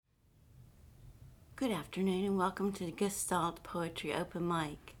Good afternoon and welcome to the Gestalt Poetry Open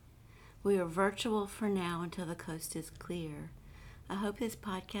Mic. We are virtual for now until the coast is clear. I hope this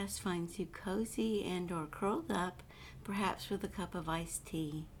podcast finds you cozy and or curled up, perhaps with a cup of iced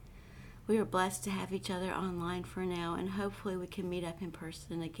tea. We are blessed to have each other online for now, and hopefully we can meet up in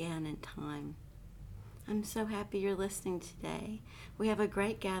person again in time. I'm so happy you're listening today. We have a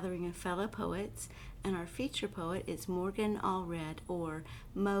great gathering of fellow poets, and our feature poet is Morgan Allred, or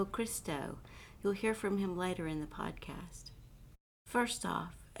Mo Christo. You'll hear from him later in the podcast. First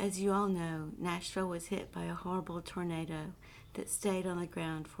off, as you all know, Nashville was hit by a horrible tornado that stayed on the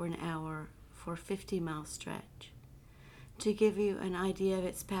ground for an hour for a 50-mile stretch. To give you an idea of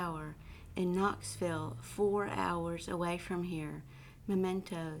its power, in Knoxville, 4 hours away from here,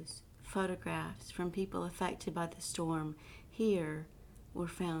 mementos, photographs from people affected by the storm here were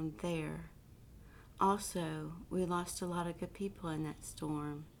found there. Also, we lost a lot of good people in that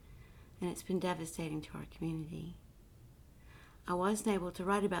storm, and it's been devastating to our community. I wasn't able to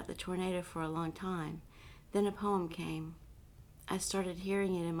write about the tornado for a long time. Then a poem came. I started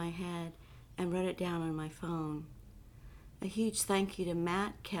hearing it in my head and wrote it down on my phone. A huge thank you to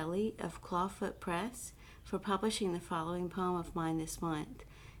Matt Kelly of Clawfoot Press for publishing the following poem of mine this month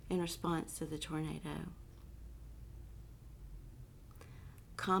in response to the tornado.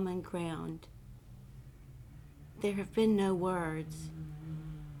 Common ground. There have been no words.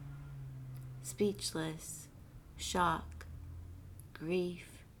 Speechless, shock,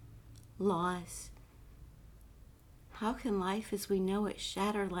 grief, loss. How can life as we know it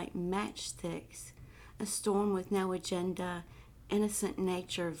shatter like matchsticks, a storm with no agenda, innocent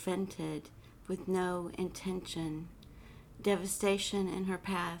nature vented with no intention, devastation in her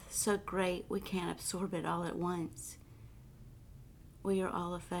path so great we can't absorb it all at once. We are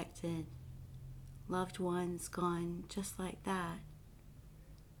all affected, loved ones gone just like that.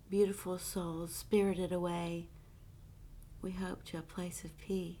 Beautiful souls spirited away, we hope to a place of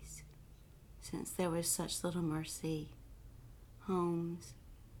peace, since there was such little mercy. Homes,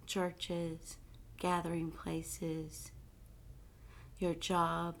 churches, gathering places, your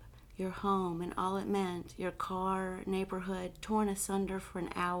job, your home, and all it meant, your car, neighborhood, torn asunder for an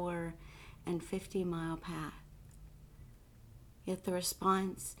hour and 50-mile path. Yet the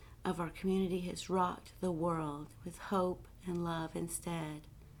response of our community has rocked the world with hope and love instead.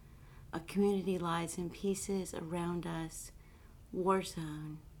 A community lies in pieces around us, war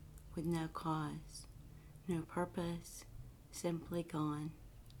zone with no cause, no purpose, simply gone.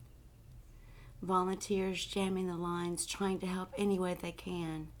 Volunteers jamming the lines, trying to help any way they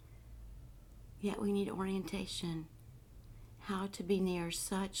can. Yet we need orientation, how to be near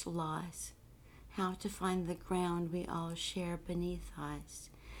such loss, how to find the ground we all share beneath us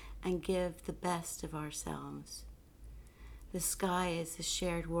and give the best of ourselves. The sky is the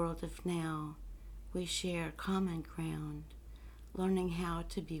shared world of now. We share common ground, learning how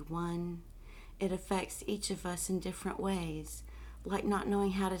to be one. It affects each of us in different ways, like not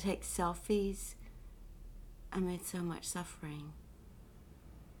knowing how to take selfies amid so much suffering.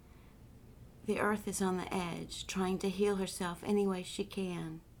 The earth is on the edge, trying to heal herself any way she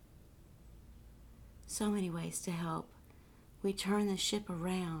can. So many ways to help. We turn the ship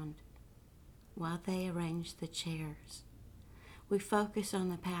around while they arrange the chairs. We focus on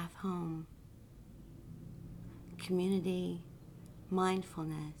the path home. Community,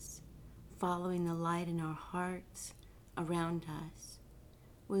 mindfulness, following the light in our hearts around us.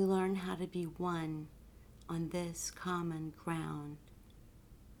 We learn how to be one on this common ground.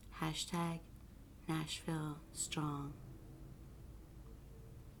 Hashtag Nashville Strong.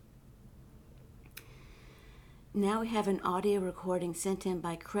 Now we have an audio recording sent in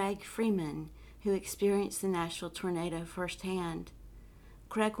by Craig Freeman, who experienced the Nashville tornado firsthand.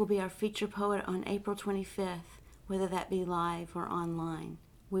 Craig will be our feature poet on April 25th, whether that be live or online.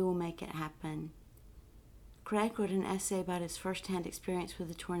 We will make it happen. Craig wrote an essay about his firsthand experience with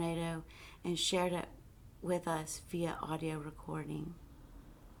the tornado and shared it with us via audio recording.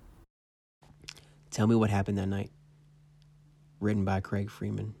 Tell me what happened that night. Written by Craig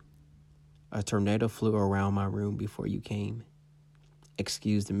Freeman. A tornado flew around my room before you came.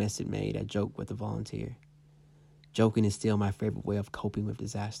 Excuse the mess it made, I joked with a volunteer. Joking is still my favorite way of coping with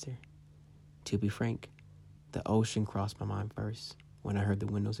disaster. To be frank, the ocean crossed my mind first when I heard the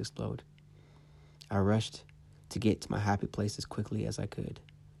windows explode. I rushed to get to my happy place as quickly as I could.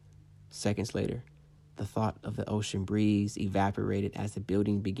 Seconds later, the thought of the ocean breeze evaporated as the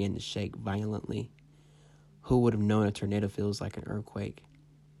building began to shake violently. Who would have known a tornado feels like an earthquake?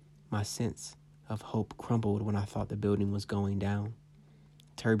 My sense of hope crumbled when I thought the building was going down.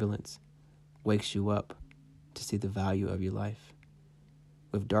 Turbulence wakes you up to see the value of your life.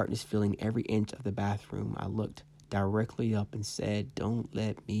 With darkness filling every inch of the bathroom, I looked directly up and said, "Don't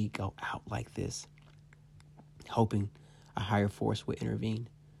let me go out like this," hoping a higher force would intervene.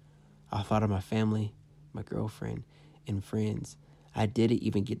 I thought of my family, my girlfriend, and friends. I didn't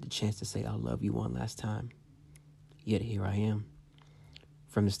even get the chance to say "I love you" one last time. Yet here I am.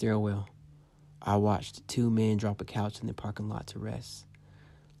 From the stairwell, I watched two men drop a couch in the parking lot to rest.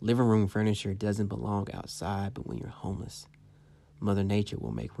 Living room furniture doesn't belong outside, but when you're homeless, Mother Nature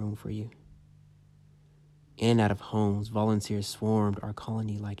will make room for you. In and out of homes, volunteers swarmed our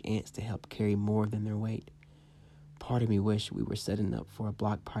colony like ants to help carry more than their weight. Part of me wished we were setting up for a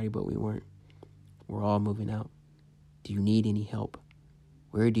block party, but we weren't. We're all moving out. Do you need any help?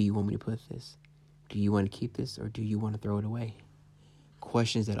 Where do you want me to put this? Do you want to keep this, or do you want to throw it away?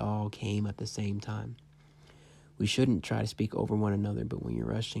 Questions that all came at the same time. We shouldn't try to speak over one another, but when you're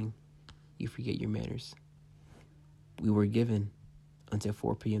rushing, you forget your manners. We were given until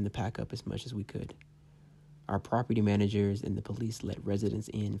 4 p.m. to pack up as much as we could. Our property managers and the police let residents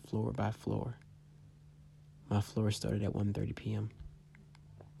in floor by floor. My floor started at 1:30 p.m.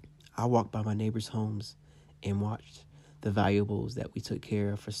 I walked by my neighbors' homes and watched the valuables that we took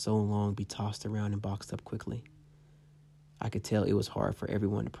care of for so long be tossed around and boxed up quickly. I could tell it was hard for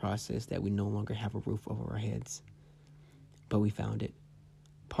everyone to process that we no longer have a roof over our heads. But we found it.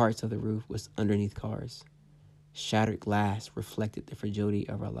 Parts of the roof was underneath cars. Shattered glass reflected the fragility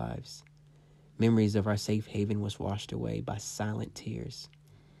of our lives. Memories of our safe haven was washed away by silent tears.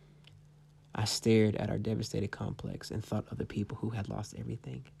 I stared at our devastated complex and thought of the people who had lost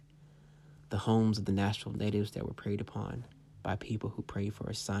everything. The homes of the Nashville natives that were preyed upon by people who prayed for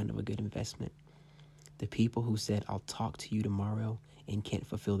a sign of a good investment. The people who said, "I'll talk to you tomorrow," and can't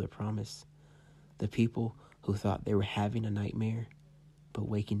fulfill their promise. The people who thought they were having a nightmare, but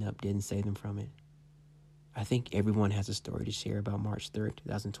waking up didn't save them from it. I think everyone has a story to share about March 3rd,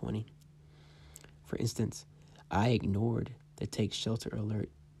 2020. For instance, I ignored the take shelter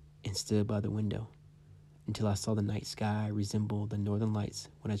alert and stood by the window until I saw the night sky resemble the northern lights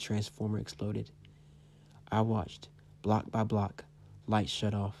when a transformer exploded. I watched, block by block, lights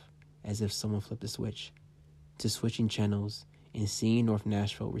shut off as if someone flipped a switch, to switching channels and seeing North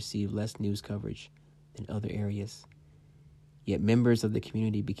Nashville receive less news coverage than other areas. Yet members of the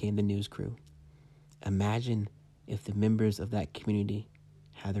community became the news crew. Imagine if the members of that community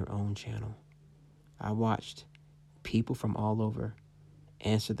had their own channel. I watched people from all over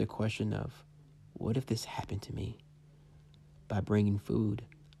answer the question of, what if this happened to me? By bringing food,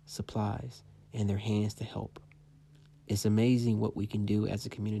 supplies, and their hands to help. It's amazing what we can do as a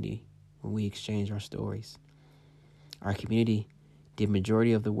community when we exchange our stories. Our community did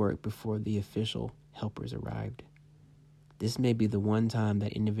majority of the work before the official helpers arrived. This may be the one time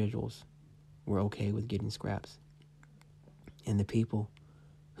that individuals were okay with getting scraps. And the people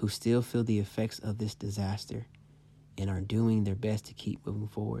who still feel the effects of this disaster and are doing their best to keep moving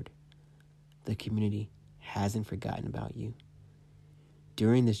forward, the community hasn't forgotten about you.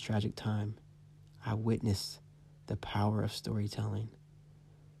 During this tragic time, I witnessed the power of storytelling.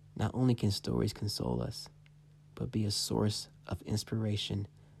 Not only can stories console us, but be a source of inspiration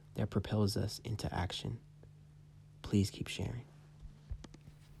that propels us into action. Please keep sharing.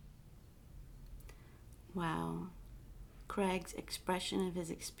 Wow. Craig's expression of his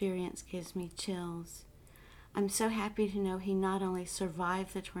experience gives me chills. I'm so happy to know he not only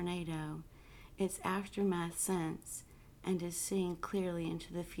survived the tornado, its aftermath since, and is seeing clearly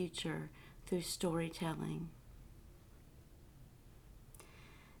into the future through storytelling.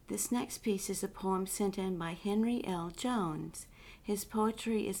 This next piece is a poem sent in by Henry L. Jones. His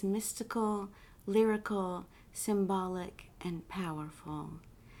poetry is mystical, lyrical, symbolic, and powerful.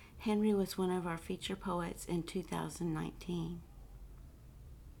 Henry was one of our feature poets in 2019.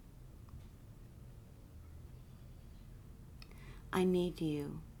 I need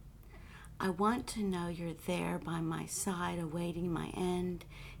you. I want to know you're there by my side, awaiting my end,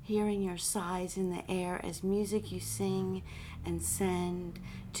 hearing your sighs in the air as music you sing and send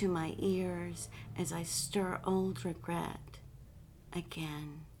to my ears as I stir old regret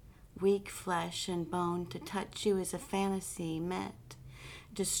again. Weak flesh and bone, to touch you is a fantasy met,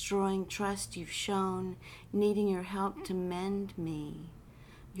 destroying trust you've shown, needing your help to mend me,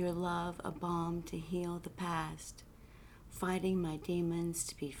 your love a balm to heal the past, fighting my demons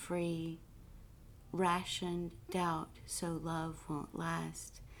to be free, rationed doubt so love won't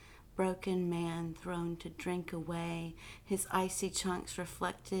last, broken man thrown to drink away, his icy chunks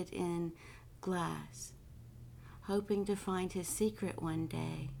reflected in glass, hoping to find his secret one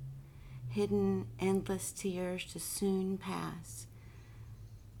day, hidden endless tears to soon pass.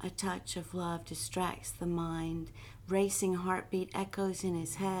 A touch of love distracts the mind, Racing heartbeat echoes in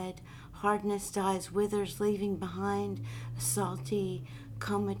his head. Hardness dies, withers, leaving behind a salty,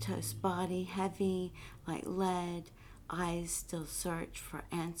 comatose body, heavy like lead. Eyes still search for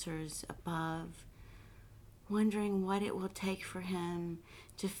answers above, wondering what it will take for him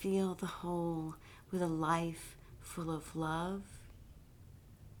to feel the whole with a life full of love.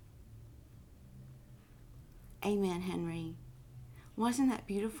 Amen, Henry. Wasn't that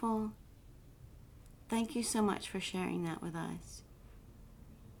beautiful? Thank you so much for sharing that with us.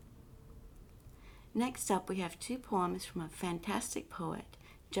 Next up, we have 2 poems from a fantastic poet,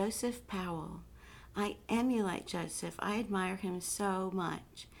 Joseph Powell. I emulate Joseph. I admire him so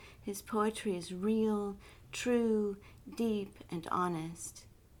much. His poetry is real, true, deep, and honest.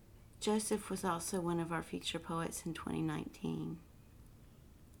 Joseph was also one of our feature poets in 2019.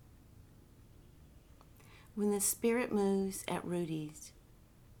 When the Spirit Moves at Rudy's.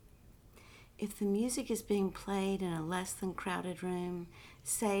 If the music is being played in a less than crowded room,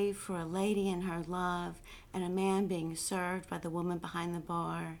 save for a lady and her love and a man being served by the woman behind the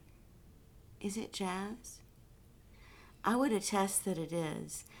bar, is it jazz? I would attest that it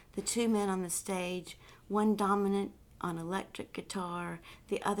is. The 2 men on the stage, one dominant on electric guitar,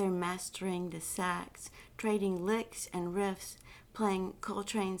 the other mastering the sax, trading licks and riffs, playing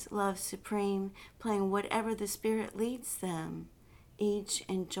Coltrane's Love Supreme, playing whatever the Spirit leads them, each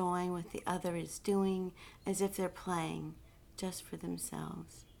enjoying what the other is doing as if they're playing just for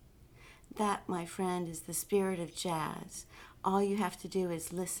themselves. That, my friend, is the spirit of jazz. All you have to do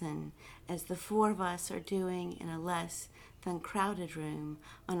is listen, as the 4 of us are doing in a less than crowded room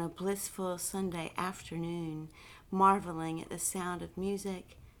on a blissful Sunday afternoon, marveling at the sound of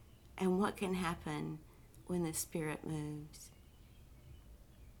music and what can happen when the Spirit moves.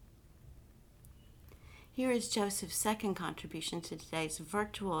 Here is Joseph's second contribution to today's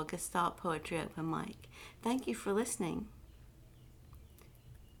virtual Gestalt Poetry Open Mic. Thank you for listening.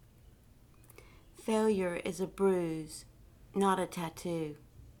 Failure is a bruise, not a tattoo.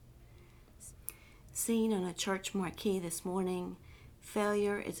 Seen on a church marquee this morning,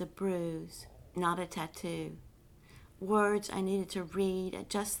 failure is a bruise, not a tattoo. Words I needed to read at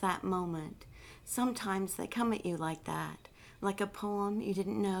just that moment. Sometimes they come at you like that, like a poem you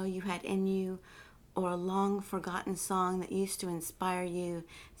didn't know you had in you, or a long-forgotten song that used to inspire you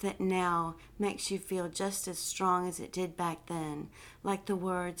that now makes you feel just as strong as it did back then, like the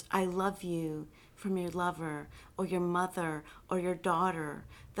words, I love you, from your lover, or your mother, or your daughter,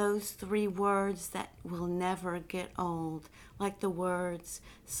 those 3 words that will never get old, like the words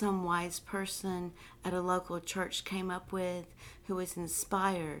some wise person at a local church came up with, who was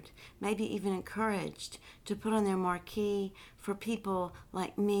inspired, maybe even encouraged, to put on their marquee for people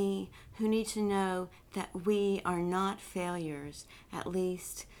like me who need to know that we are not failures, at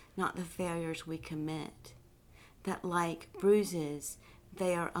least not the failures we commit. That like bruises,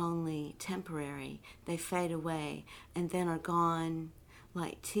 they are only temporary. They fade away and then are gone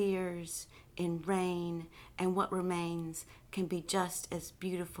like tears in rain, and what remains can be just as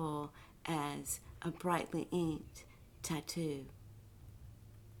beautiful as a brightly inked tattoo.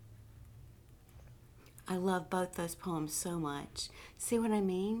 I love both those poems so much. See what I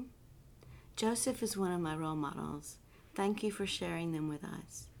mean? Joseph is one of my role models. Thank you for sharing them with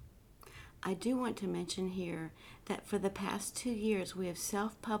us. I do want to mention here that for the past 2 years we have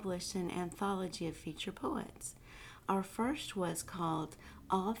self-published an anthology of feature poets. Our first was called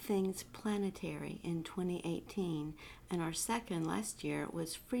All Things Planetary in 2018, and our second last year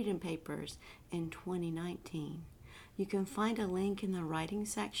was Freedom Papers in 2019. You can find a link in the writing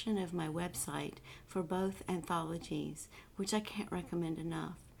section of my website for both anthologies, which I can't recommend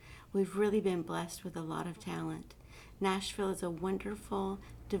enough. We've really been blessed with a lot of talent. Nashville is a wonderful,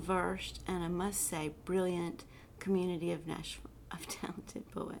 diverse, and I must say, brilliant community of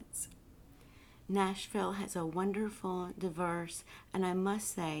talented poets. Nashville has a wonderful, diverse, and I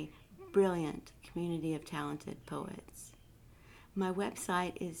must say, brilliant community of talented poets. My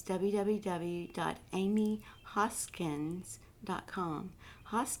website is www.amyhoskins.com.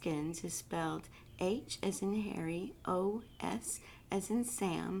 Hoskins is spelled H as in Harry, O-S as in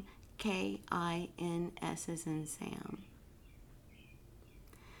Sam, K-I-N-S as in Sam.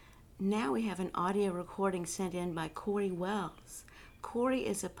 Now we have an audio recording sent in by Corey Wells. Corey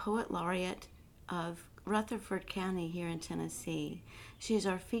is a poet laureate of Rutherford County here in Tennessee. She is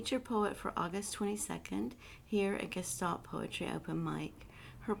our feature poet for August 22nd here at Gestalt Poetry Open Mic.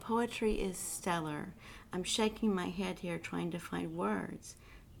 Her poetry is stellar. I'm shaking my head here trying to find words.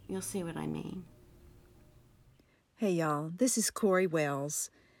 You'll see what I mean. Hey y'all, this is Corey Wells,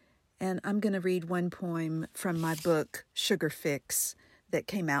 and I'm going to read one poem from my book, Sugar Fix, that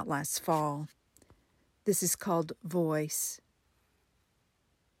came out last fall. This is called Voice.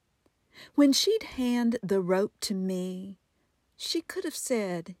 When she'd hand the rope to me, she could have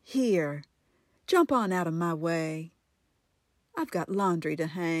said, "Here, jump on out of my way. I've got laundry to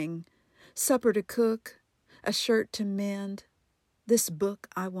hang, supper to cook, a shirt to mend, this book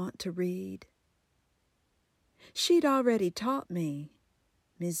I want to read." She'd already taught me,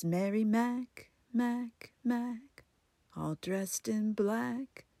 "Miss Mary Mac, Mac, Mac, all dressed in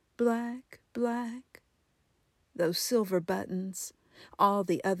black, black, black." Those silver buttons, all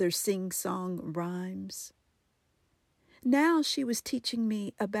the other sing-song rhymes. Now she was teaching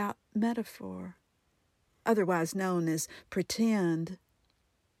me about metaphor, otherwise known as pretend.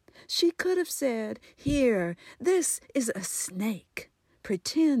 She could have said, "Here, this is a snake.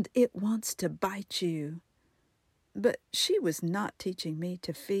 Pretend it wants to bite you." But she was not teaching me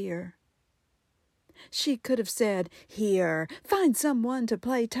to fear. She could have said, "Here, find someone to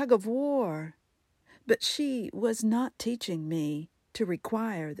play tug-of-war." But she was not teaching me to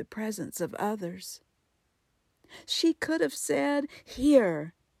require the presence of others. She could have said,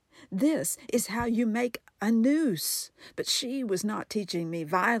 "Here, this is how you make a noose." But she was not teaching me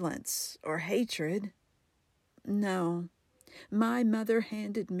violence or hatred. No, my mother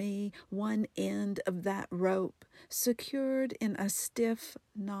handed me one end of that rope, secured in a stiff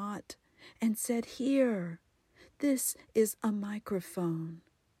knot, and said, "Here, this is a microphone.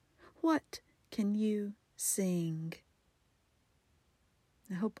 What can you sing?"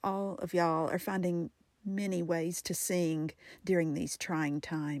 I hope all of y'all are finding many ways to sing during these trying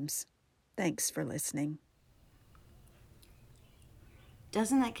times. Thanks for listening.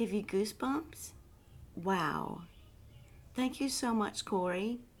 Doesn't that give you goosebumps? Wow. Thank you so much,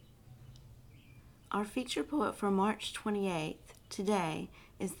 Corey. Our feature poet for March 28th, today,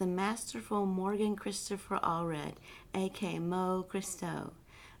 is the masterful Morgan Christopher Allred, aka Mo Christo.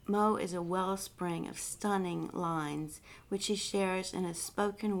 Mo is a wellspring of stunning lines, which he shares in a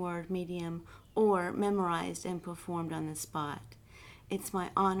spoken word medium or memorized and performed on the spot. It's my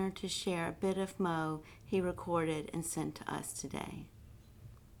honor to share a bit of Mo he recorded and sent to us today.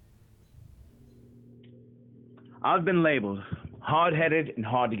 I've been labeled hard-headed and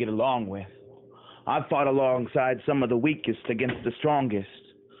hard to get along with. I've fought alongside some of the weakest against the strongest.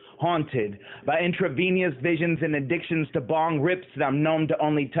 Haunted by intravenous visions and addictions to bong rips that I'm known to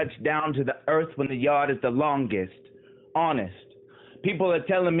only touch down to the earth when the yard is the longest. Honest. People are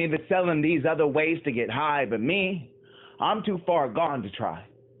telling me they're selling these other ways to get high, but me, I'm too far gone to try.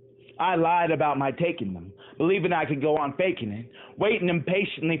 I lied about my taking them, believing I could go on faking it, waiting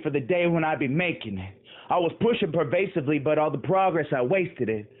impatiently for the day when I'd be making it. I was pushing pervasively, but all the progress I wasted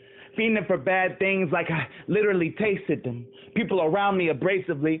it. Fiending for bad things like I literally tasted them. People around me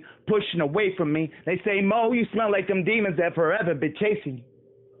abrasively pushing away from me. They say, "Mo, you smell like them demons that forever been chasing you."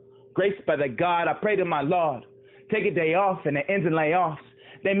 Graced by the God, I pray to my Lord. Take a day off and it ends in layoffs.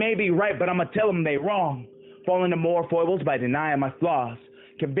 They may be right, but I'ma tell them they wrong. Fall into more foibles by denying my flaws.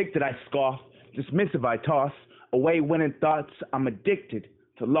 Convicted I scoff, dismissive I toss. Away winning thoughts, I'm addicted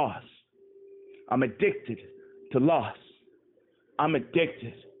to loss. I'm addicted to loss. I'm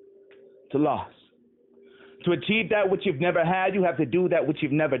addicted to loss. To achieve that which you've never had, you have to do that which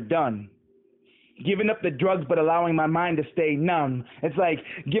you've never done. Giving up the drugs but allowing my mind to stay numb. It's like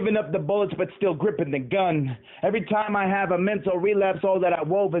giving up the bullets but still gripping the gun. Every time I have a mental relapse, all that I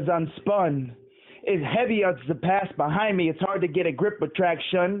wove is unspun. It's heavy as the past behind me. It's hard to get a grip with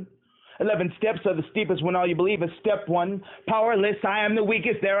traction. 11 steps are the steepest when all you believe is step one. Powerless, I am the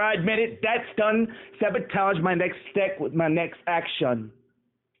weakest. There, I admit it. That's done. Sabotage my next step with my next action.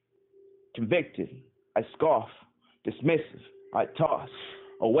 Convicted, I scoff. Dismissive, I toss.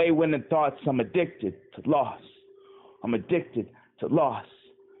 Away winning thoughts, I'm addicted to loss. I'm addicted to loss.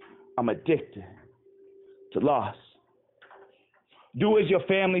 I'm addicted to loss. Do as your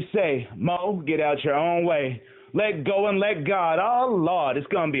family say. Mo, get out your own way. Let go and let God. Oh, Lord, it's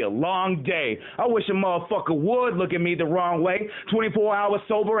going to be a long day. I wish a motherfucker would look at me the wrong way. 24 hours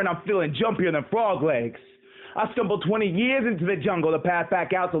sober and I'm feeling jumpier than frog legs. I stumbled 20 years into the jungle. The path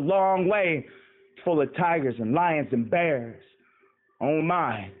back out's a long way. It's full of tigers and lions and bears. Oh,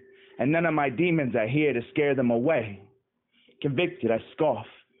 my. And none of my demons are here to scare them away. Convicted, I scoff.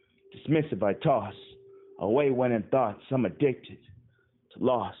 Dismissive, I toss. Away winning thoughts, I'm addicted to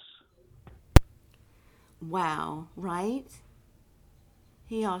loss. Wow, right?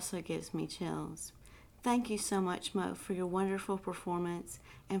 He also gives me chills. Thank you so much, Mo, for your wonderful performance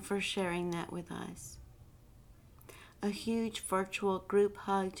and for sharing that with us. A huge virtual group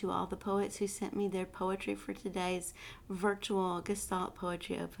hug to all the poets who sent me their poetry for today's virtual Gestalt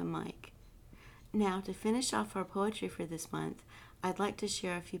Poetry Open Mic. Now, to finish off our poetry for this month, I'd like to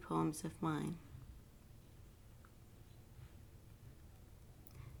share a few poems of mine.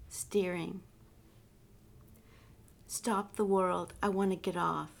 steering. Stop the world, I want to get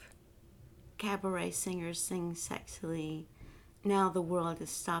off. Cabaret singers sing sexily. Now the world is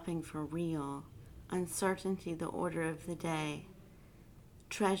stopping for real. Uncertainty, the order of the day.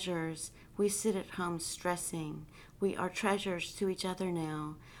 Treasures, we sit at home stressing. We are treasures to each other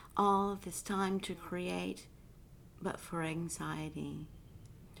now. All this time to create, but for anxiety,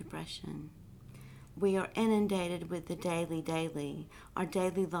 depression. We are inundated with the daily, our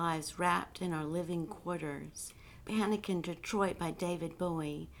daily lives wrapped in our living quarters. Panic in Detroit by David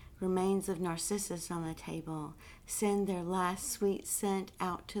Bowie. Remains of Narcissus on the table. Send their last sweet scent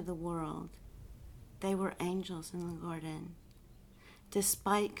out to the world. They were angels in the garden.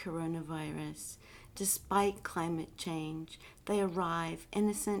 Despite coronavirus, despite climate change, they arrive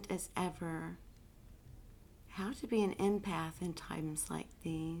innocent as ever. How to be an empath in times like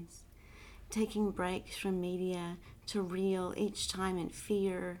these. Taking breaks from media to reel each time in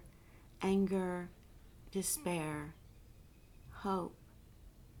fear, anger, despair, hope.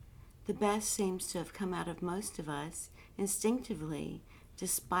 The best seems to have come out of most of us instinctively,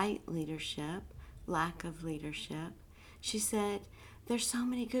 despite leadership, lack of leadership. She said, there's so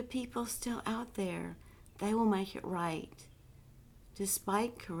many good people still out there. They will make it right.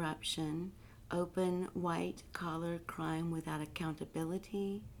 Despite corruption, open, white-collar crime without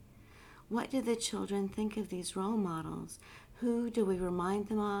accountability. What do the children think of these role models? Who do we remind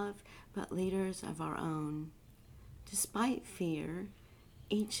them of but leaders of our own? Despite fear,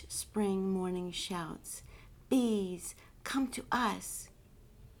 each spring morning shouts, bees, come to us.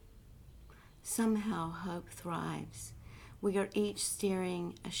 Somehow hope thrives. We are each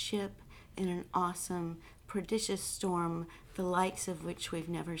steering a ship in an awesome, prodigious storm, the likes of which we've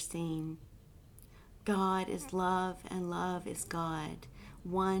never seen. God is love and love is God.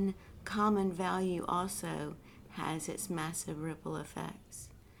 One common value also has its massive ripple effects.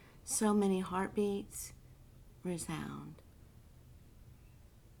 So many heartbeats resound.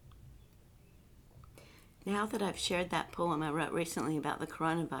 Now that I've shared that poem I wrote recently about the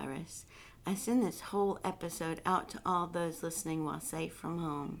coronavirus, I send this whole episode out to all those listening while safe from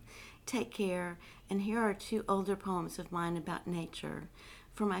home. Take care, and here are 2 older poems of mine about nature.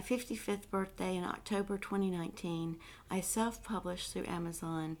 For my 55th birthday in October 2019, I self-published through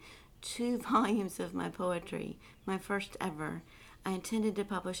Amazon 2 volumes of my poetry, my first ever. I intended to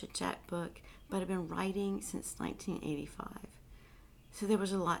publish a chapbook, but I've been writing since 1985. So there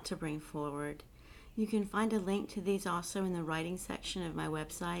was a lot to bring forward. You can find a link to these also in the writing section of my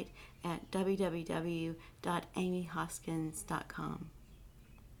website at www.amyhoskins.com.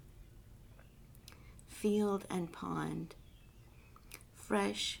 Field and pond.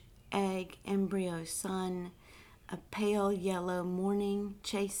 Fresh egg embryo sun. A pale yellow morning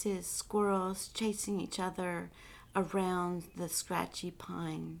chases squirrels chasing each other around the scratchy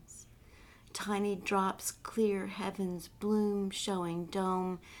pines. Tiny drops clear heaven's bloom showing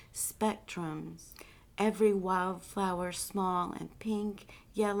dome spectrums. Every wildflower small and pink,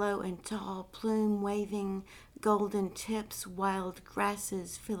 yellow and tall, plume waving, golden tips, wild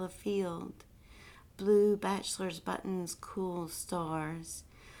grasses fill a field. Blue bachelor's buttons cool stars.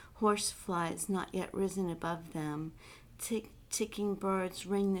 Horseflies not yet risen above them. Ticking birds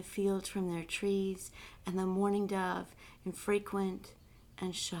ring the field from their trees, and the mourning dove, infrequent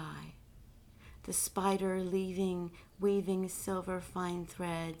and shy. The spider weaving silver fine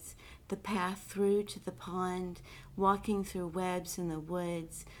threads, the path through to the pond, walking through webs in the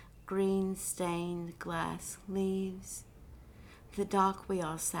woods, green stained glass leaves. The dock we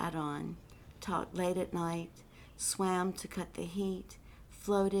all sat on, talked late at night, swam to cut the heat,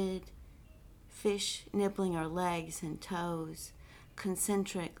 floated, fish nibbling our legs and toes,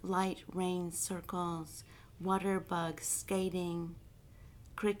 concentric light rain circles, water bugs skating,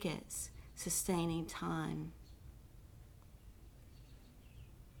 crickets sustaining time.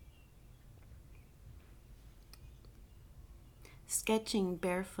 Sketching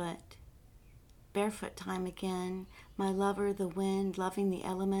barefoot time again, my lover the wind loving the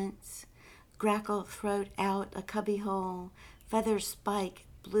elements, grackle throat out a cubbyhole, feather spike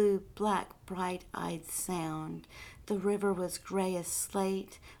blue black bright-eyed sound. The river was gray as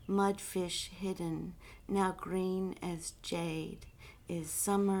slate, mudfish hidden, now green as jade. Is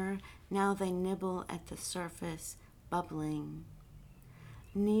summer, now they nibble at the surface, bubbling.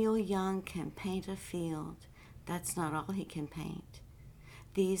 Neil Young can paint a field. That's not all he can paint.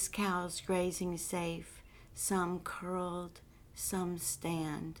 These cows grazing safe, some curled, some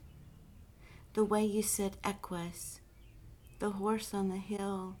stand. The way you sit equus, the horse on the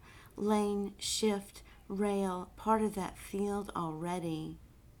hill, lane, shift, rail, part of that field already.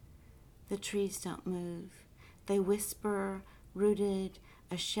 The trees don't move. They whisper, rooted,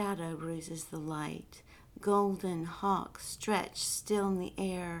 A shadow bruises the light. Golden hawks stretch still in the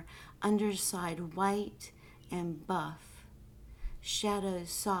air, underside white and buff. Shadows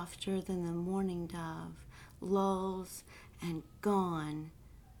softer than the mourning dove, lulls and gone,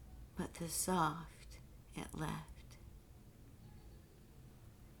 but the soft it left.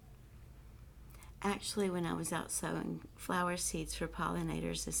 Actually, when I was out sowing flower seeds for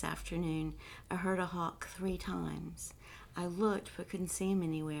pollinators this afternoon, I heard a hawk 3 times. I looked but couldn't see him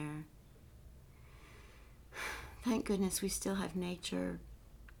anywhere. Thank goodness we still have nature,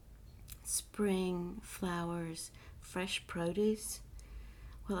 spring, flowers, fresh produce.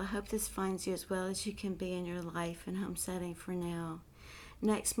 Well, I hope this finds you as well as you can be in your life and home setting for now.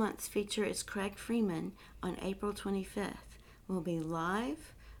 Next month's feature is Craig Freeman on April 25th. We'll be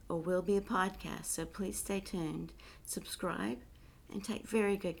live or will be a podcast, so please stay tuned, subscribe, and take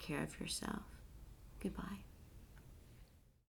very good care of yourself. Goodbye.